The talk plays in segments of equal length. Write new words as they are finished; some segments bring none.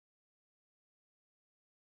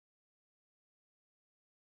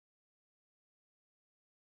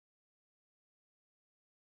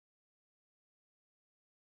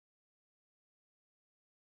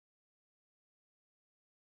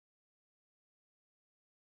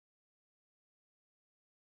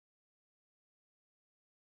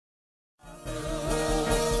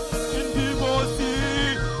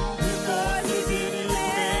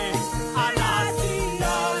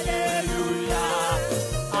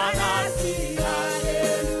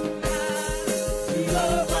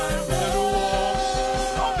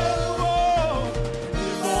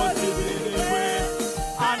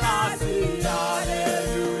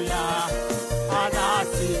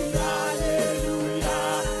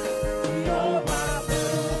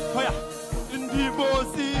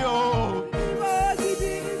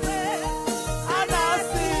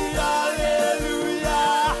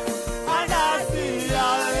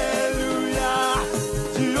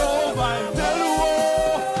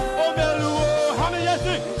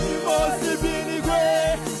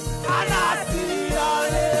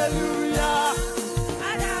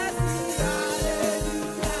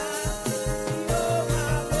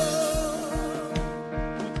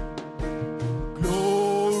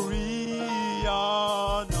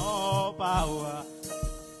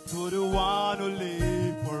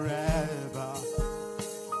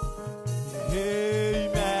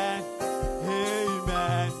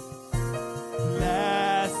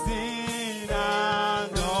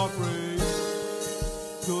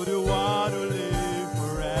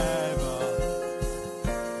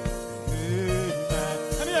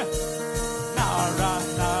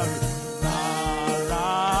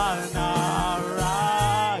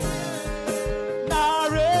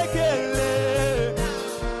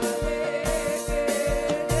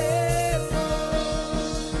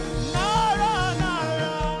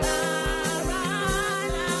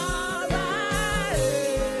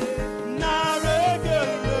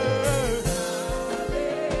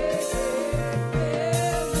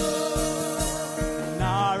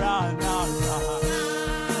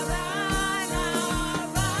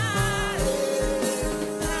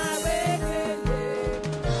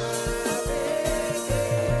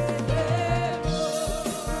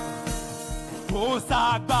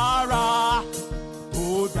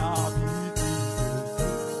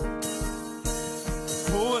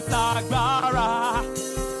kò ságbára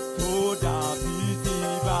tó dàbí ti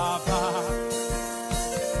bàbá.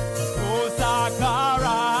 Kò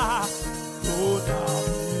ságbára tó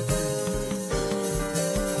dàbí ti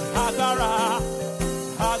agbára,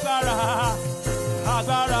 agbára,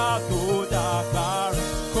 agbára tó dàgbára.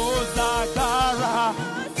 Kò ságbára.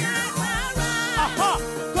 Aha!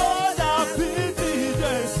 Tó dàbí ti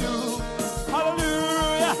Jésù.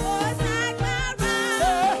 Hallelujah.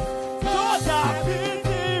 Tó dàbí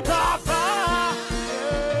ti bàbá.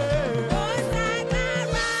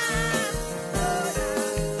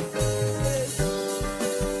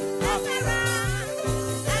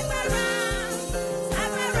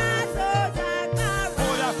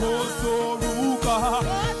 Bóyá kò sórúkọ.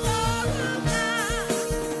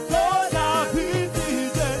 Tó dàbí ti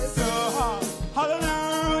Jésù.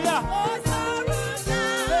 Hallelujah.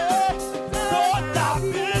 Tó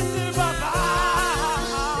dàbí ti bàbá.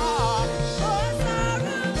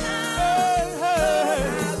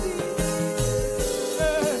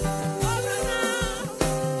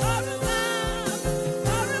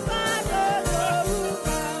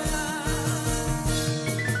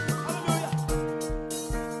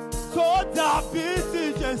 Tó dàbí ti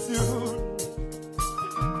Jésù.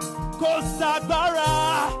 Kò ságbára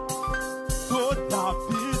tó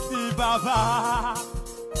dàbí ti bàbá.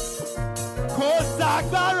 Kò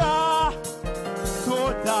ságbára tó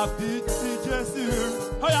dàbí ti Jésù.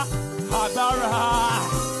 Óyá, agbára,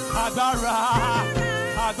 agbára,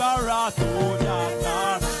 agbára tó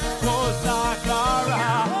dàgbára. Kò ságbára.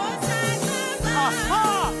 Aha!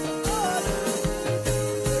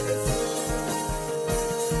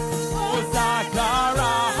 Kò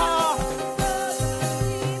ságbára.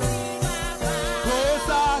 Kò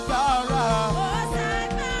ságbára.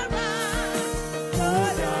 Tó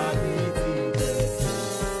dàbí ti Jésù.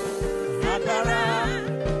 Agbára,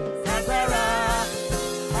 agbára,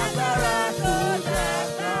 agbára tó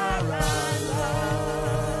dàgbára lọ.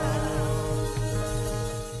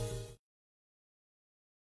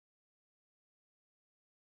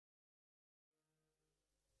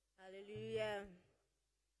 Hallelujah.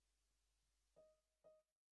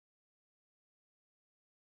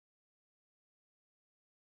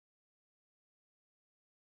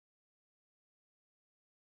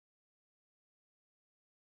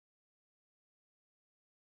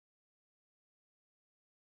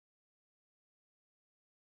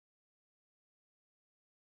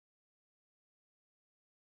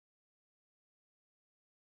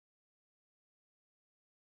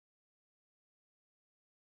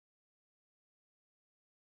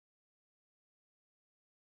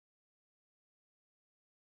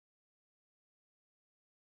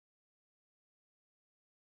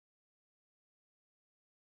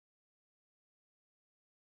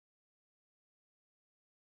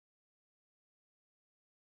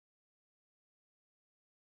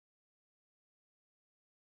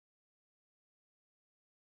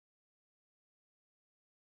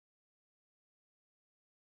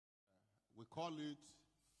 We call it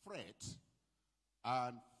fret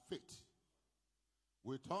and fit.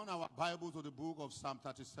 We turn our Bible to the book of Psalm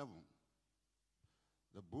 37.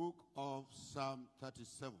 The book of Psalm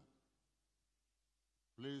 37.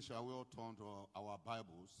 Please, shall we all turn to our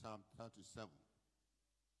Bible, Psalm 37.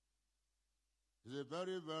 It's a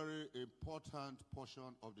very, very important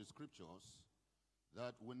portion of the scriptures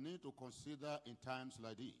that we need to consider in times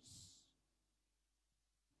like this.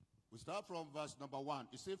 We start from verse number 1.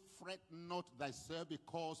 It says, fret not thyself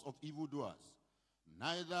because of evildoers,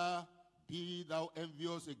 neither be thou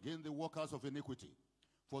envious against the workers of iniquity.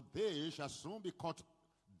 For they shall soon be cut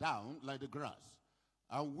down like the grass,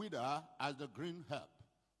 and wither as the green herb.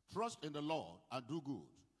 Trust in the Lord and do good,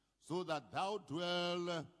 so that thou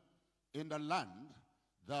dwell in the land,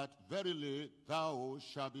 that verily thou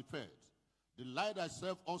shalt be fed. Delight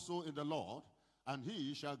thyself also in the Lord, and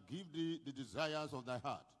he shall give thee the desires of thy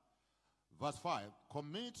heart. Verse 5,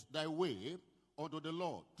 commit thy way unto the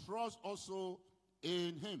Lord. Trust also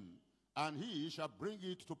in him, and he shall bring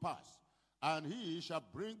it to pass. And he shall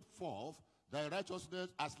bring forth thy righteousness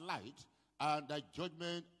as light, and thy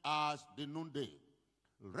judgment as the noonday.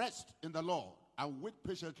 Rest in the Lord, and wait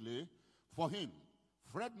patiently for him.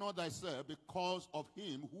 Fret not thyself because of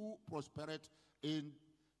him who prospereth in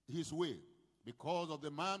his way, because of the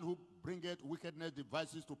man who bringeth wickedness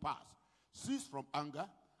devices to pass. Cease from anger,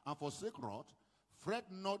 and forsake wrath. Fret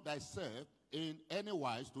not thyself in any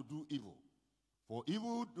wise to do evil. For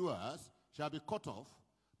evildoers shall be cut off,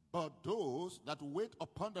 but those that wait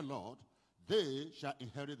upon the Lord, they shall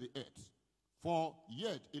inherit the earth. For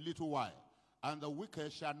yet a little while, and the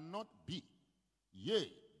wicked shall not be.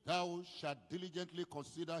 Yea, thou shalt diligently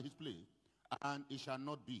consider his plea, and it shall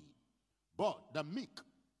not be. But the meek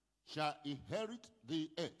shall inherit the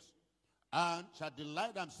earth, and shall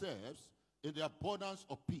delight themselves in the abundance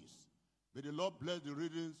of peace. May the Lord bless the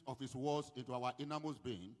readings of his words into our innermost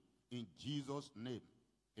being, in Jesus' name.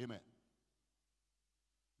 Amen.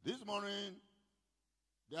 This morning,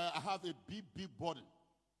 I have a big burden,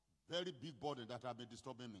 very big burden that has been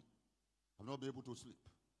disturbing me. I've not been able to sleep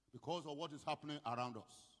because of what is happening around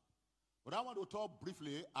us. But I want to talk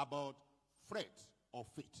briefly about fret or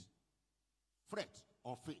faith. Fret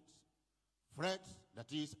or faith. Fret,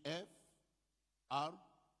 that is F-R-E-T.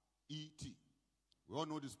 We all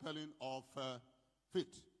know the spelling of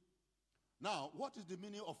faith. Now, what is the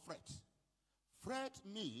meaning of fret? Fret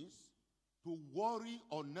means to worry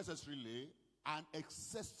unnecessarily and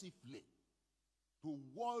excessively. To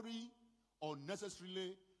worry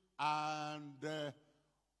unnecessarily and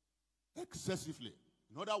excessively.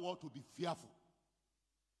 In other words, to be fearful.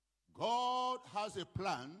 God has a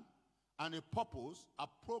plan and a purpose, a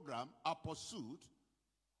program, a pursuit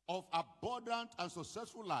of abundant and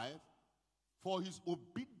successful life for his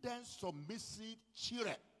obedient, submissive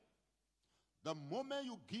children. The moment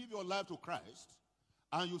you give your life to Christ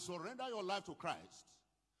and you surrender your life to Christ,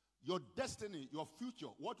 your destiny, your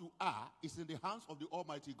future, what you are, is in the hands of the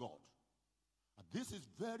Almighty God. And this is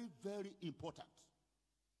very, very important.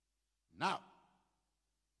 Now,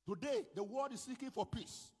 today, the world is seeking for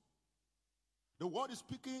peace. The world is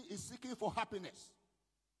seeking for happiness.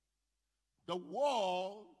 The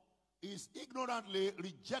world is ignorantly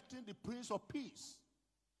rejecting the Prince of Peace,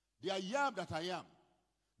 the I am that I am,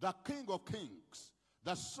 the King of Kings,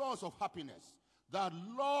 the source of happiness, the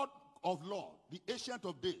Lord of Lords, the Ancient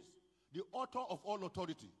of Days, the author of all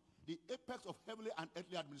authority, the apex of heavenly and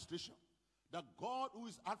earthly administration, the God who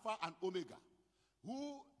is Alpha and Omega,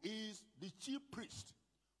 who is the chief priest,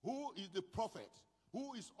 who is the prophet,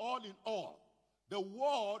 who is all in all. The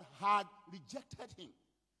world had rejected him.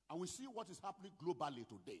 And we see what is happening globally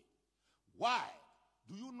today. Why?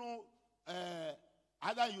 Do you know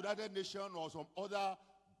either United Nations or some other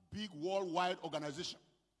big worldwide organization,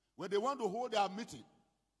 when they want to hold their meeting,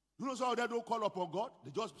 you know, so they don't call upon God,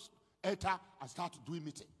 they just enter and start doing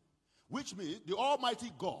meeting. Which means the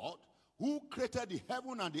Almighty God who created the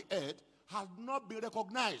heaven and the earth has not been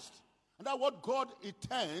recognized. And that's what God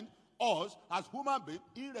intends us as human beings,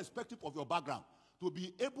 irrespective of your background, to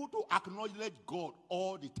be able to acknowledge God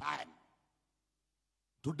all the time.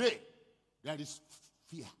 Today, there is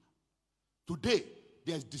fear. Today,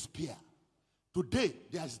 there is despair. Today,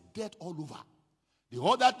 there is death all over. The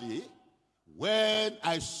other day, when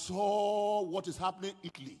I saw what is happening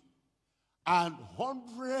in Italy, and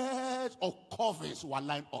hundreds of coffins were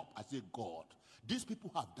lined up, I said, God, these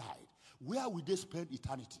people have died. Where will they spend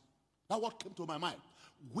eternity? That's what came to my mind.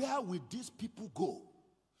 Where will these people go?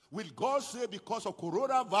 Will God say because of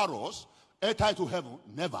coronavirus, enter into heaven?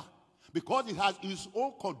 Never. Because it has its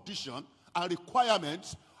own condition and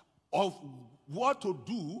requirements of what to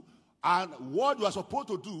do and what you are supposed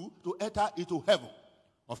to do to enter into heaven.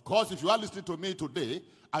 Of course, if you are listening to me today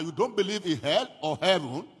and you don't believe in hell or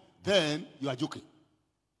heaven, then you are joking.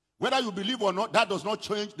 Whether you believe or not, that does not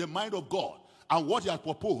change the mind of God and what he has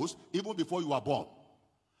proposed even before you were born.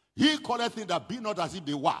 He calleth things that be not as if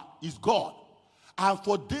they were. Is God. And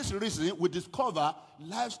for this reason, we discover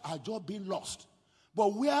lives are just being lost.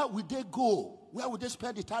 But where will they go? Where will they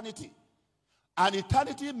spend eternity? And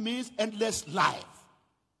eternity means endless life.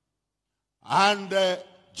 And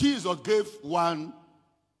Jesus gave one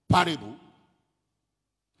parable.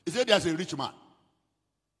 He said there's a rich man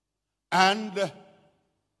and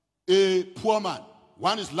a poor man.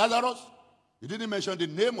 One is Lazarus. He didn't mention the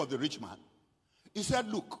name of the rich man. He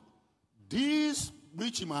said, look, this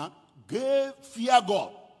rich man fear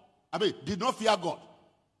God. Did not fear God.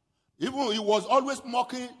 Even he was always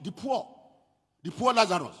mocking the poor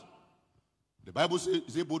Lazarus. The Bible says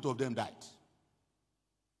both of them died.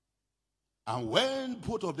 And when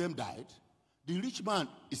both of them died, the rich man,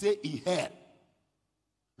 he said he had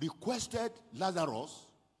requested Lazarus,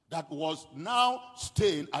 that was now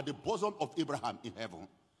staying at the bosom of Abraham in heaven,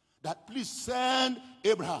 that please send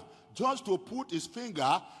Abraham just to put his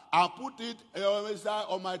finger and put it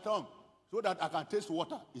on my tongue so that I can taste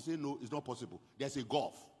water. He said, no, it's not possible. There's a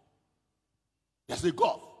gulf. There's a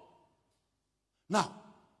gulf. Now,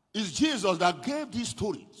 it's Jesus that gave this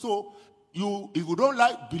story. So, if you don't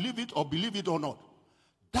like, believe it or not.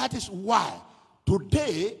 That is why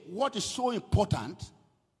today, what is so important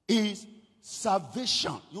is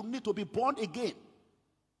salvation. You need to be born again.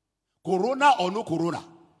 Corona or no corona.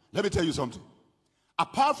 Let me tell you something.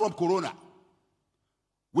 Apart from corona,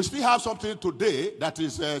 we still have something today that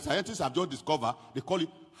is scientists have just discovered. They call it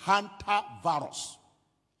hantavirus.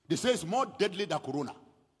 They say it's more deadly than corona.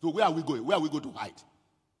 So where are we going? Where are we going to hide?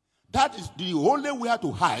 That is the only way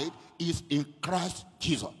to hide is in Christ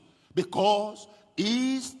Jesus. Because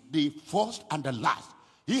he is the first and the last.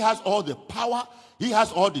 He has all the power. He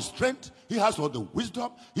has all the strength. He has all the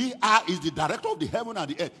wisdom. He is the director of the heaven and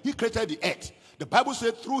the earth. He created the earth. The Bible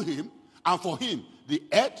said through him and for him, the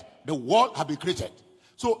earth, the world have been created.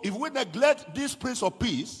 So if we neglect this Prince of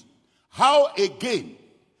Peace, how again?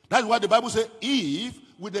 That's why the Bible says, if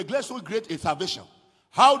we neglect so great a salvation,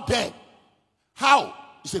 how then? How?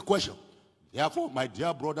 It's a question. Therefore, my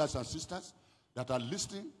dear brothers and sisters that are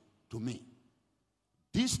listening to me,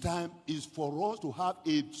 this time is for us to have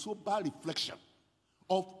a sober reflection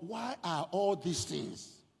of why are all these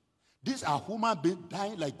things? These are human beings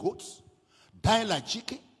dying like goats, dying like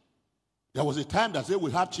chicken. There was a time that said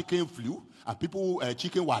we had chicken flu, and people,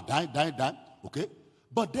 chicken were dying, okay?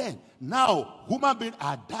 But then, now, human beings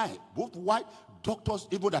are dying. Both white doctors,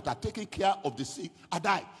 even that are taking care of the sick, are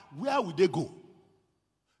dying. Where will they go?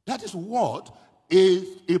 That is what is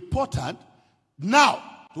important now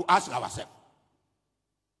to ask ourselves.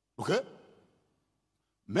 Okay?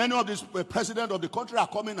 Many of the presidents of the country are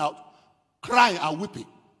coming out, crying and weeping.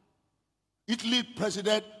 Italy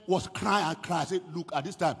president was crying and crying. I said, look, at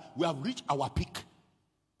this time, we have reached our peak.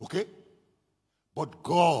 Okay? But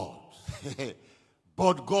God,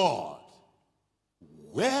 but God,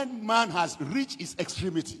 when man has reached his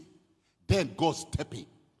extremity, then God step in.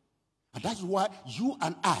 And that's why you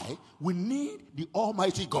and I, we need the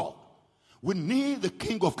Almighty God. We need the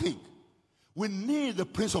King of Kings. We need the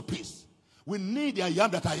Prince of Peace. We need the I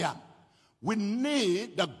am that I am. We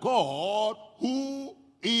need the God who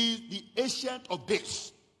is the Ancient of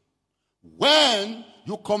Days. When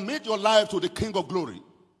you commit your life to the King of Glory,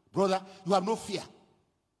 brother, you have no fear.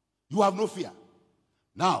 You have no fear.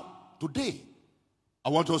 Now, today, I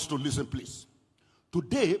want us to listen, please.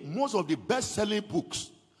 Today, most of the best-selling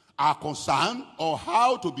books are concerned on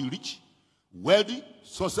how to be rich, wealthy,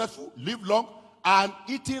 successful, live long, and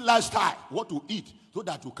eating lifestyle. What to eat so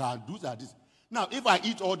that you can do that. Now, if I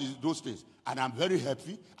eat all those things, and I'm very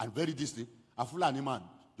happy and very distant, a Fulani man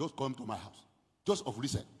just come to my house, just of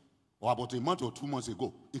recent, or about a month or 2 months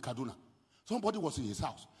ago in Kaduna. Somebody was in his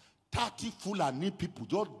house. 30 Fulani people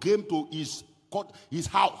just came to his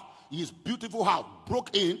house, his beautiful house,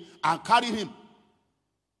 broke in and carried him.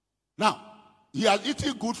 Now, he has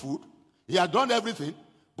eaten good food. He has done everything,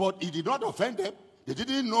 but he did not offend them. They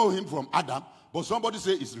didn't know him from Adam, but somebody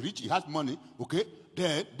say he's rich, he has money, okay?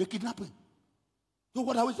 Then they kidnap him. So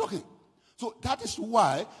what are we talking? So that is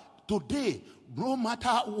why today, no matter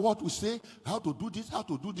what we say, how to do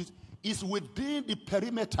this, is within the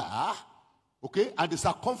perimeter, okay, and the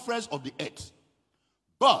circumference of the earth.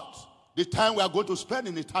 But the time we are going to spend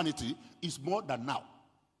in eternity is more than now.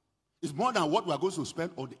 It's more than what we are going to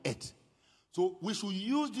spend on the earth. So we should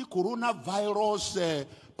use the coronavirus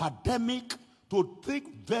pandemic to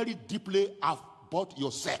think very deeply about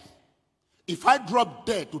yourself. If I drop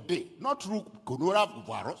dead today, not through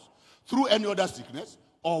coronavirus, through any other sickness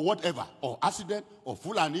or whatever, or accident or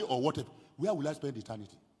Fulani or whatever, where will I spend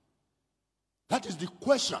eternity? That is the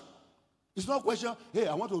question. It's not a question, hey,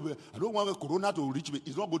 I don't want corona to reach me.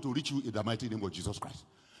 It's not going to reach you in the mighty name of Jesus Christ.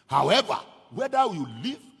 However, whether you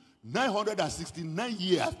live 969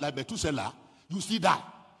 years like Methuselah, you see that.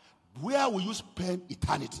 Where will you spend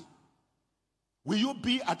eternity? Will you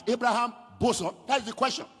be at Abraham's bosom? That is the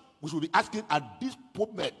question we should be asking at this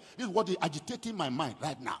moment. This is what is agitating my mind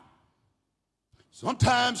right now.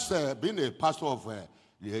 Sometimes, being a pastor of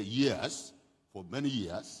years, for many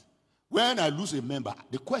years, when I lose a member,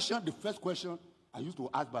 the first question I used to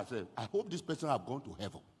ask myself, I hope this person have gone to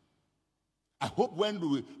heaven. I hope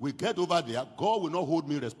when we get over there, God will not hold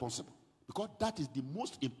me responsible. Because that is the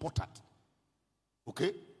most important.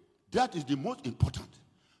 Okay? That is the most important.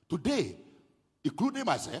 Today, including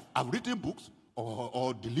myself, I've written books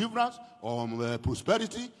or deliverance or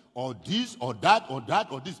prosperity or this or that or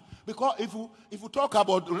that or this. Because if you talk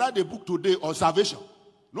about write a book today on salvation,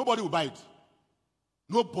 nobody will buy it.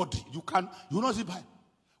 Nobody. You will not see buy it.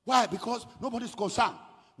 Why? Because nobody is concerned.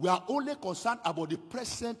 We are only concerned about the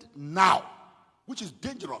present now, which is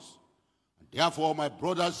dangerous. Therefore, my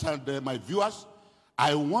brothers and my viewers,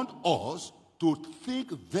 I want us to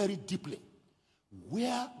think very deeply.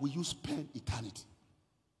 Where will you spend eternity?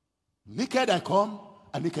 Naked I come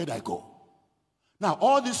and naked I go. Now,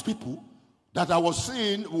 all these people that I was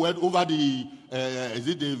seeing over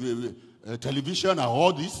the television and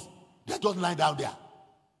all this, they're just lying down there.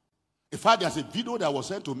 In fact, there's a video that was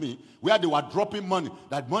sent to me where they were dropping money.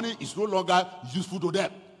 That money is no longer useful to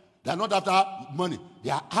them. They're not after money. They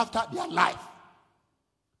are after their life.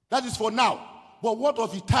 That is for now. But what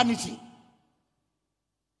of eternity?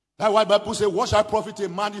 That's why the Bible says, what shall profit a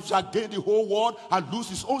man if he shall gain the whole world and lose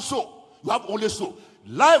his own soul? You have only soul.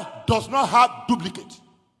 Life does not have duplicate.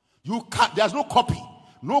 There's no copy.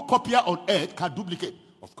 No copier on earth can duplicate.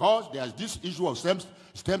 Of course, there's this issue of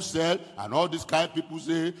stem cell and all this kind of people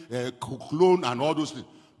say clone and all those things.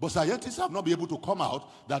 But scientists have not been able to come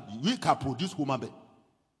out that we can produce human being.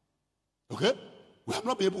 Okay? We have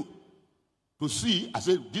not been able to see, I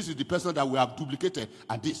say, this is the person that we have duplicated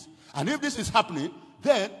and this. And if this is happening,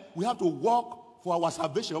 then we have to work for our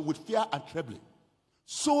salvation with fear and trembling,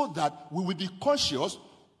 so that we will be conscious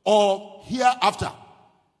of hereafter.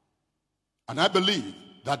 And I believe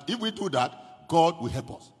that if we do that, God will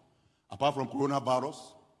help us. Apart from coronavirus,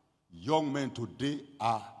 young men today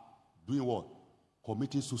are doing what?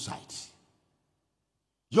 Committing suicide.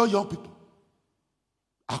 Your young people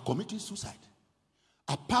are committing suicide.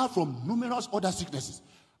 Apart from numerous other sicknesses,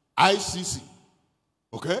 ICC,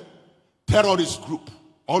 okay, terrorist group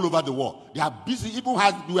all over the world, they are busy, even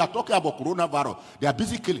as we are talking about coronavirus, they are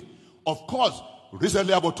busy killing. Of course,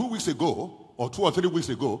 recently, about 2 weeks ago, or 2 or 3 weeks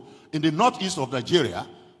ago, in the northeast of Nigeria,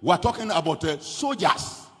 we are talking about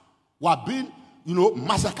soldiers who are being,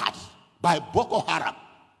 massacred by Boko Haram.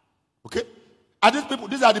 Okay? And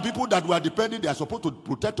these are the people that were depending, they are supposed to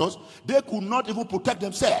protect us. They could not even protect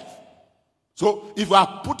themselves. So if you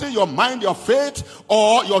are putting your mind, your faith,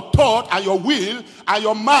 or your thought, and your will, and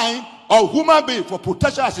your mind, or human being for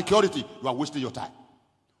protection and security, you are wasting your time.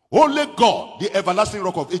 Only God, the everlasting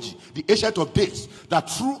rock of ages, the ancient of days, the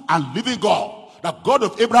true and living God, the God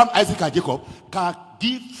of Abraham, Isaac, and Jacob, can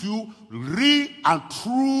give you real and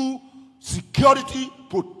true security,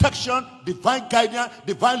 protection, divine guidance,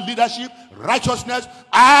 divine leadership, righteousness,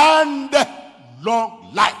 and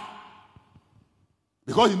long life.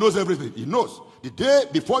 Because he knows everything. He knows. The day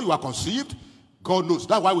before you are conceived, God knows.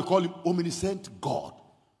 That's why we call him omniscient God.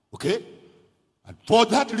 Okay? And for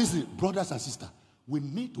that reason, brothers and sisters, we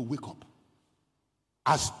need to wake up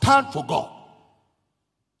and stand for God.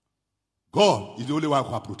 God is the only one who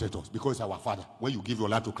can protect us because he's our Father when you give your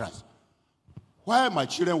life to Christ. While my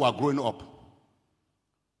children were growing up,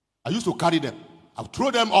 I used to carry them. I would throw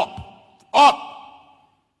them up,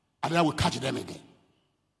 and then I would catch them again.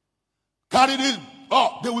 Carry this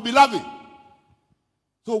up, they will be laughing.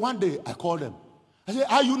 So one day I called them. I said,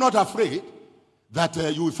 are you not afraid that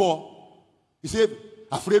you will fall? He said,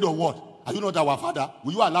 afraid of what? Are you not our Father?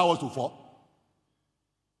 Will you allow us to fall?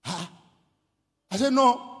 Huh? I said,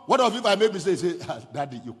 no. What if I make mistake? He said,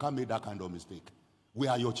 Daddy, you can't make that kind of mistake. We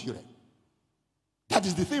are your children. That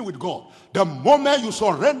is the thing with God. The moment you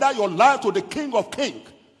surrender your life to the King of Kings,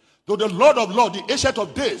 to the Lord of Lords, the Ancient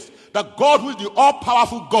of Days, the God who is the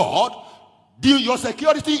all-powerful God, your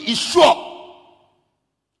security is sure.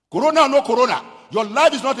 Corona or no corona, your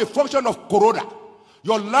life is not a function of corona.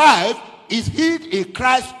 Your life is hid in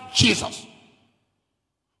Christ Jesus,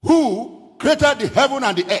 who created the heaven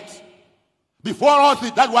and the earth. Before all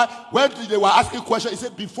things, that's why when they were asking questions, he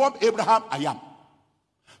said, before Abraham, I am.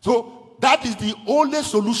 So that is the only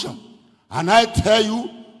solution. And I tell you,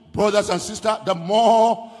 brothers and sisters, the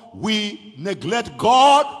more we neglect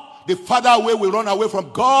God, the farther away we run away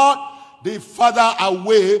from God, the farther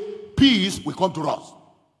away peace will come to us.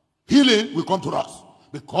 Healing will come to us.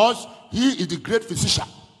 Because he is the great physician.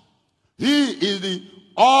 He is the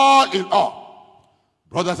all in all.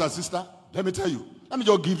 Brothers and sisters, let me tell you. Let me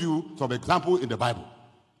just give you some example in the Bible.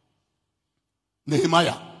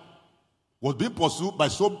 Nehemiah was being pursued by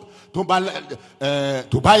Tobiah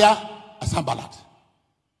and Sanballat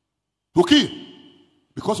to kill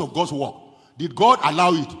because of God's work. Did God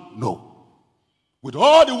allow it? No. With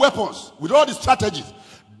all the weapons, with all the strategies,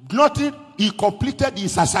 nothing, he completed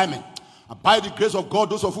his assignment. And by the grace of God,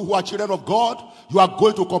 those of you who are children of God, you are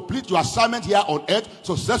going to complete your assignment here on earth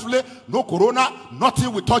successfully. No corona,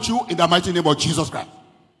 nothing will touch you in the mighty name of Jesus Christ.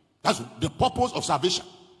 That's the purpose of salvation.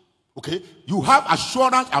 Okay? You have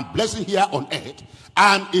assurance and blessing here on earth,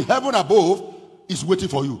 and in heaven above is waiting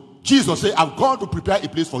for you. Jesus said, I've gone to prepare a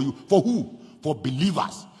place for you. For who? For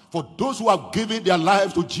believers. For those who have given their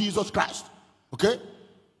lives to Jesus Christ. Okay?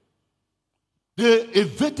 They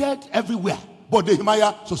evaded everywhere, but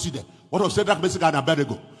Nehemiah succeeded. What was Shadrach, Meshach, and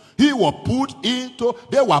Abednego? They were put into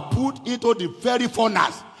the very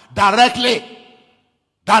furnace directly.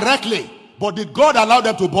 But did God allow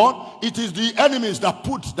them to burn? It is the enemies that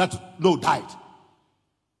died.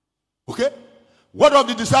 Okay? What of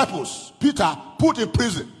the disciples? Peter put in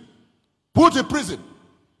prison.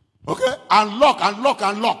 Okay? And lock.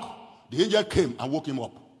 The angel came and woke him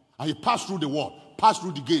up. And he passed through the wall, passed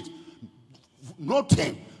through the gate.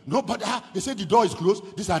 Nothing. Nobody, they say the door is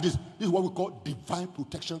closed. This is what we call divine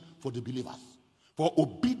protection for the believers, for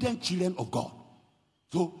obedient children of God.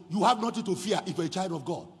 So you have nothing to fear if you're a child of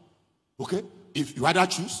God. Okay? If you either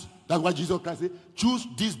choose, that's why Jesus Christ said, choose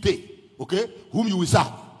this day, okay, whom you will serve.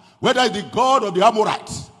 Whether it's the God of the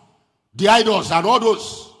Amorites, the idols, and all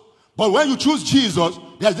those. But when you choose Jesus,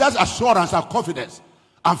 there's just assurance and confidence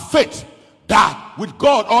and faith that with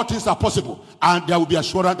God all things are possible. And there will be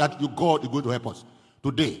assurance that God is going to help us.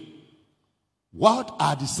 Today, what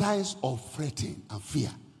are the signs of fretting and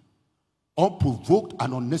fear? Unprovoked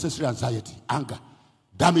and unnecessary anxiety, anger,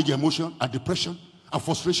 damaged emotion and depression and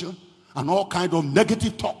frustration and all kinds of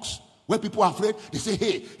negative talks. When people are afraid, they say,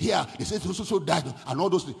 hey, here, they say so died and all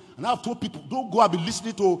those things. And I've told people, don't go and be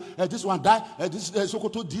listening to this one die, this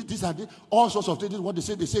Sokoto, this and this, all sorts of things. What they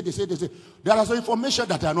say. There are some information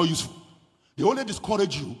that are not useful. They only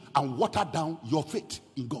discourage you and water down your faith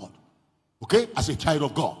in God. Okay? As a child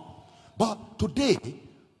of God. But today,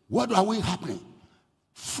 what are we happening?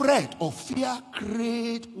 Fret or fear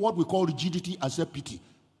create what we call rigidity and self-pity.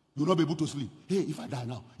 You will not be able to sleep. Hey, if I die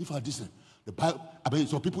now, if I listen. The Bible,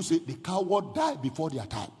 some people say the coward died before their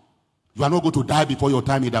time. You are not going to die before your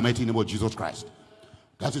time in the mighty name of Jesus Christ.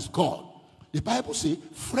 That is God. The Bible says,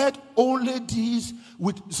 fret only these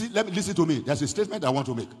with, see, let me listen to me. There's a statement I want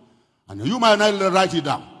to make. And you might not write it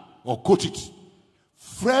down or quote it.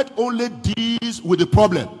 Fret only these with the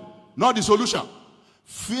problem, not the solution.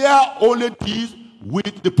 Fear only these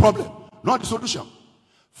with the problem, not the solution.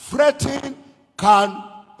 Fretting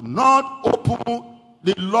cannot open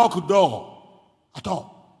the locked door at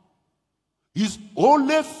all. It's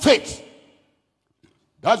only faith.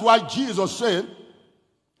 That's why Jesus said,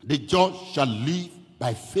 the just shall live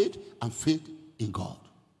by faith and faith in God.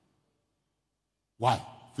 Why?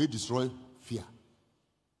 Faith destroys fear.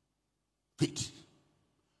 Faith.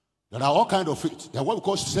 There are all kinds of faith. There are what we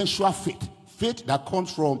call sensual faith. Faith that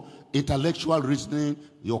comes from intellectual reasoning,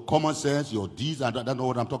 your common sense, your deeds, and I don't know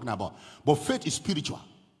what I'm talking about. But faith is spiritual.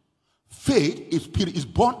 Faith is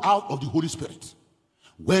born out of the Holy Spirit.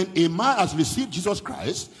 When a man has received Jesus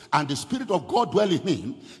Christ and the Spirit of God dwells in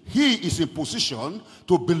him, he is in position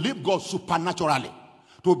to believe God supernaturally.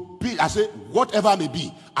 To be, I say, whatever may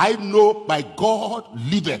be, I know my God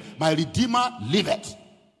liveth, my Redeemer liveth.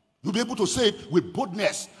 You'll be able to say it with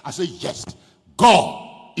boldness. I say, yes,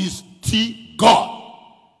 God is still God.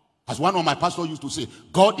 As one of my pastors used to say,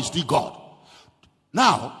 God is still God.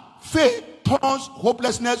 Now, faith turns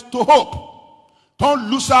hopelessness to hope.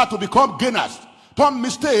 Turn loser to become gainers. Turn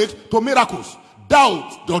mistakes to miracles.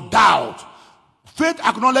 Doubt to doubt. Faith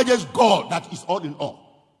acknowledges God that is all in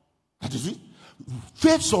all. That is it.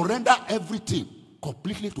 Faith surrenders everything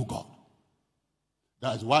completely to God.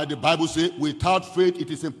 That's why the Bible says, without faith it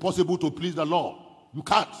is impossible to please the Lord. You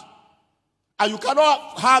can't. And you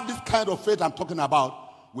cannot have this kind of faith I'm talking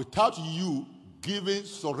about without you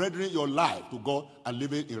surrendering your life to God and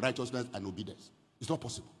living in righteousness and obedience. It's not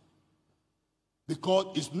possible.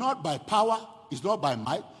 Because it's not by power, it's not by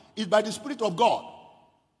might, it's by the Spirit of God.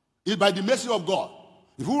 It's by the mercy of God.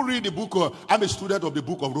 If you read the book, I'm a student of the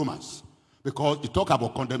book of Romans. Because it talks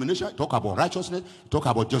about condemnation, it talks about righteousness, it talks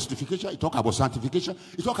about justification, it talks about sanctification,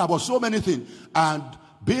 it talks about so many things. And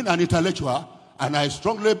being an intellectual, and I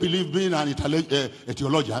strongly believe being a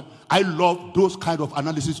theologian, I love those kind of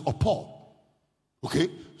analysis of Paul. Okay?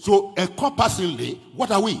 So, encompassingly, what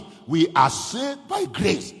are we? We are saved by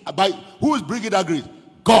grace. By who is bringing that grace?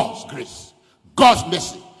 God's grace. God's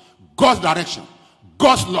mercy. God's direction.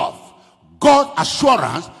 God's love. God's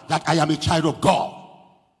assurance that I am a child of God.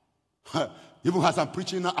 Even as I'm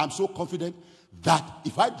preaching now, I'm so confident that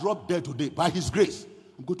if I drop dead today, by his grace,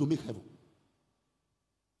 I'm going to make heaven.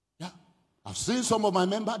 Yeah. I've seen some of my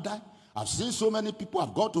members die. I've seen so many people.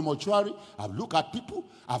 I've gone to mortuary. I've looked at people.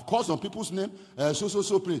 I've called some people's name.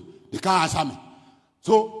 Pray. They can't answer me.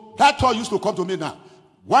 So that thought used to come to me now.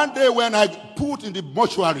 One day when I put in the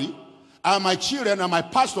mortuary, and my children and my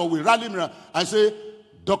pastor will rally me and say,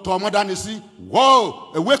 Dr. Omodanisi,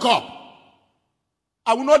 whoa, wake up.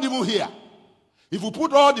 I will not even hear. If you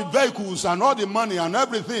put all the vehicles and all the money and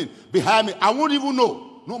everything behind me, I won't even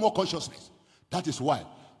know. No more consciousness. That is why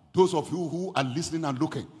those of you who are listening and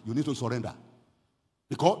looking, you need to surrender.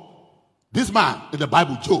 Because this man in the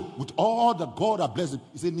Bible, Job, with all that God has blessed him,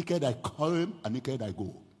 he said, naked I come and naked I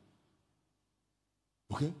go.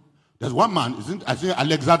 Okay? There's one man, I think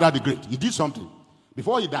Alexander the Great. He did something.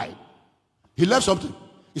 Before he died, he left something.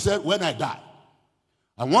 He said, when I die,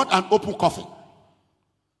 I want an open coffin.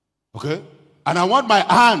 Okay? And I want my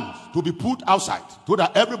hand to be put outside so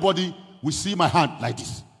that everybody will see my hand like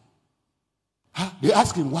this. They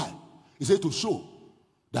asked him why. He said to show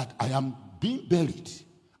that I am being buried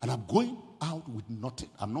And I'm going out with nothing.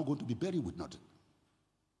 I'm not going to be buried with nothing.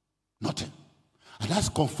 Nothing. And that's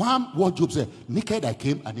confirmed what Job said. Naked I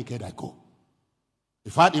came and naked I go.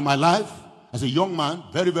 In fact, in my life, as a young man,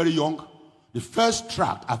 very, very young, the first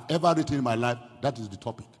tract I've ever written in my life, that is the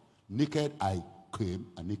topic. Naked I came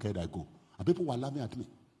and naked I go. And people were laughing at me.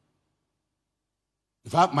 In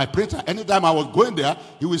fact, my printer, anytime I was going there,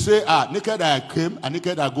 he would say, naked I came and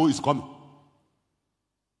naked I go is coming.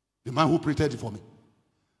 The man who printed it for me.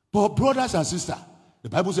 But brothers and sisters, the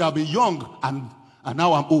Bible says I've been young and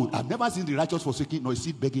now I'm old. I've never seen the righteous forsaken nor a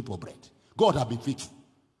seed begging for bread. God has been faithful.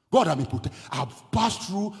 God has been protected. I've passed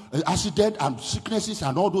through accidents and sicknesses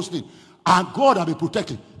and all those things. And God has been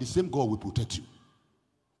protected. The same God will protect you.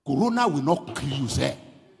 Corona will not kill you, sir.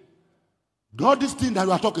 Not this thing that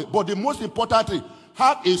we are talking. But the most important thing,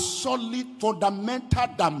 have a solid, fundamental,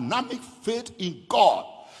 dynamic faith in God.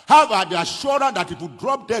 Have the assurance that if you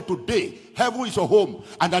drop dead today, heaven is your home.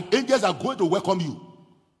 And that angels are going to welcome you.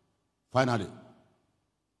 Finally,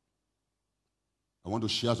 I want to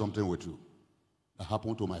share something with you that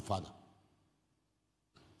happened to my father.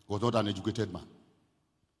 He was not an educated man.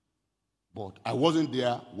 But I wasn't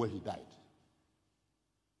there when he died.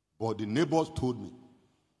 But the neighbors told me.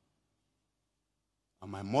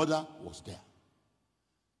 And my mother was there.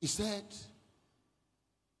 He said,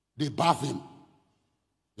 they bathed him.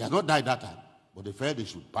 He has not died that time. But they felt they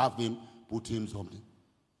should bath him, put him something.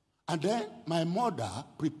 And then my mother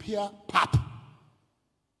prepared pap.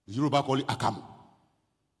 The Yoruba call it akamu.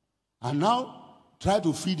 And now try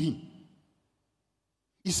to feed him.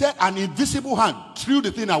 He said an invisible hand threw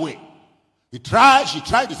the thing away. She tried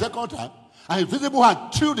the second time. An invisible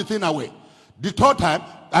hand threw the thing away. The third time,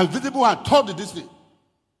 an invisible hand touched this thing.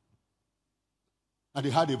 And they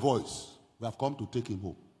heard a voice. We have come to take him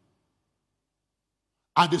home.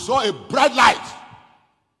 And they saw a bright light.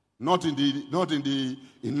 Not in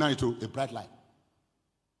night, a bright light.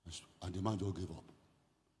 And the man just gave up.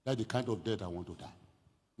 That's the kind of death I want to die.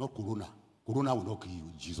 Not corona. Corona will not kill you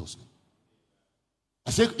in Jesus' name.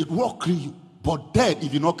 I said it will not kill you. But death,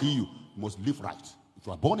 if it not kill you, you must live right. If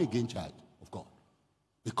you are born again child of God.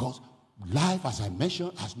 Because life, as I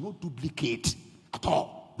mentioned, has no duplicate at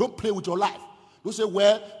all. Don't play with your life. Don't say,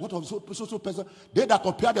 well, what of so person? They that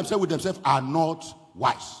compare themselves with themselves are not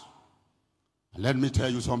wise. And let me tell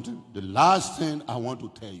you something. The last thing I want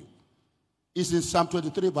to tell you is in Psalm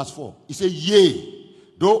 23 verse 4. It says, yea,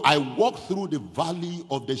 though I walk through the valley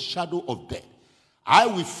of the shadow of death, I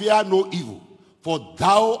will fear no evil, for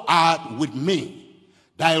thou art with me.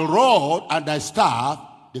 Thy rod and thy staff,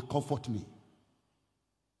 they comfort me.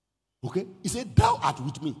 Okay? He said, thou art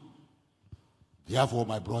with me. Therefore,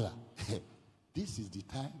 my brother, this is the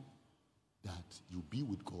time that you be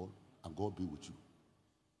with God and God be with you.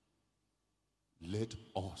 Let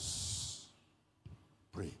us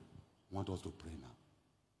pray. I want us to pray now.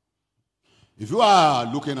 If you are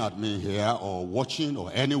looking at me here or watching or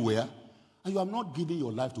anywhere, and you are not giving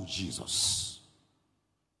your life to Jesus,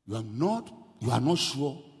 you are not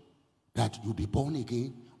sure that you'll be born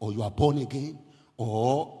again, or you are born again,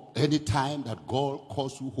 or any time that God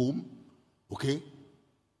calls you home, okay?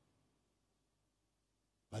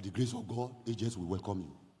 By the grace of God, angels will welcome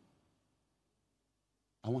you.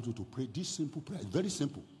 I want you to pray this simple prayer. It's very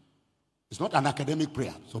simple. It's not an academic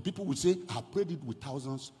prayer. So people will say, I have prayed it with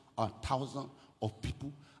thousands and thousands of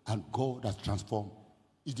people, and God has transformed.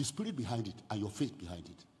 It's the spirit behind it and your faith behind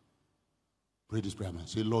it. Pray this prayer, man.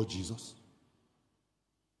 Say, Lord Jesus,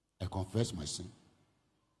 I confess my sin.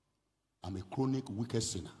 I'm a chronic, wicked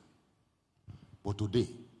sinner. But today,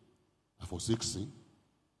 I forsake sin,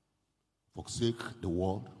 forsake the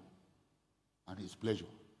world and his pleasure.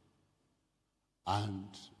 And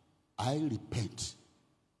I repent.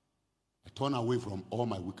 I turn away from all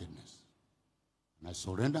my wickedness. And I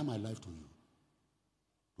surrender my life to you.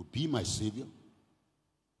 To be my Savior,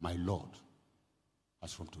 my Lord,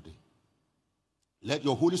 as from today. Let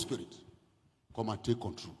your Holy Spirit come and take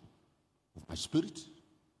control of my spirit,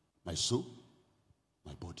 my soul,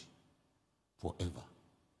 my body, forever.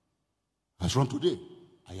 As from today,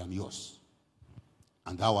 I am yours.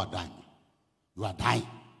 And thou art thine. You are thine.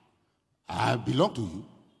 I belong to you.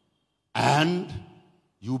 And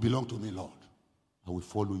you belong to me, Lord. I will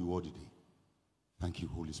follow you all the day. Thank you,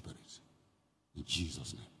 Holy Spirit. In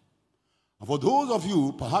Jesus' name. And for those of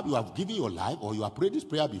you, perhaps you have given your life or you have prayed this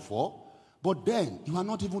prayer before, but then you are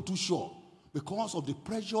not even too sure because of the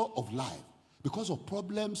pressure of life, because of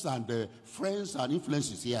problems and friends and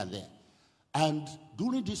influences here and there. And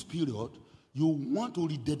during this period, you want to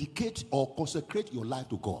rededicate or consecrate your life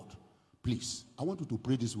to God. Please, I want you to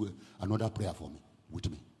pray this way, another prayer for me, with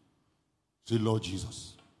me. Say, Lord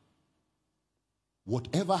Jesus,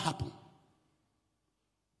 whatever happens,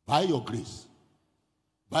 by your grace,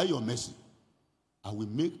 by your mercy, I will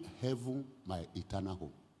make heaven my eternal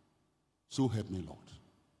home. So help me, Lord.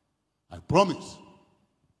 I promise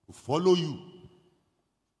to follow you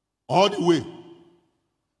all the way,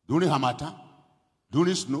 during harmattan,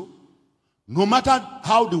 during snow, no matter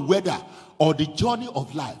how the weather or the journey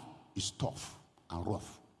of life is tough and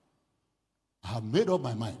rough. I have made up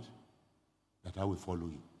my mind that I will follow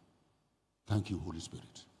you. Thank you, Holy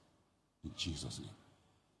Spirit. In Jesus' name.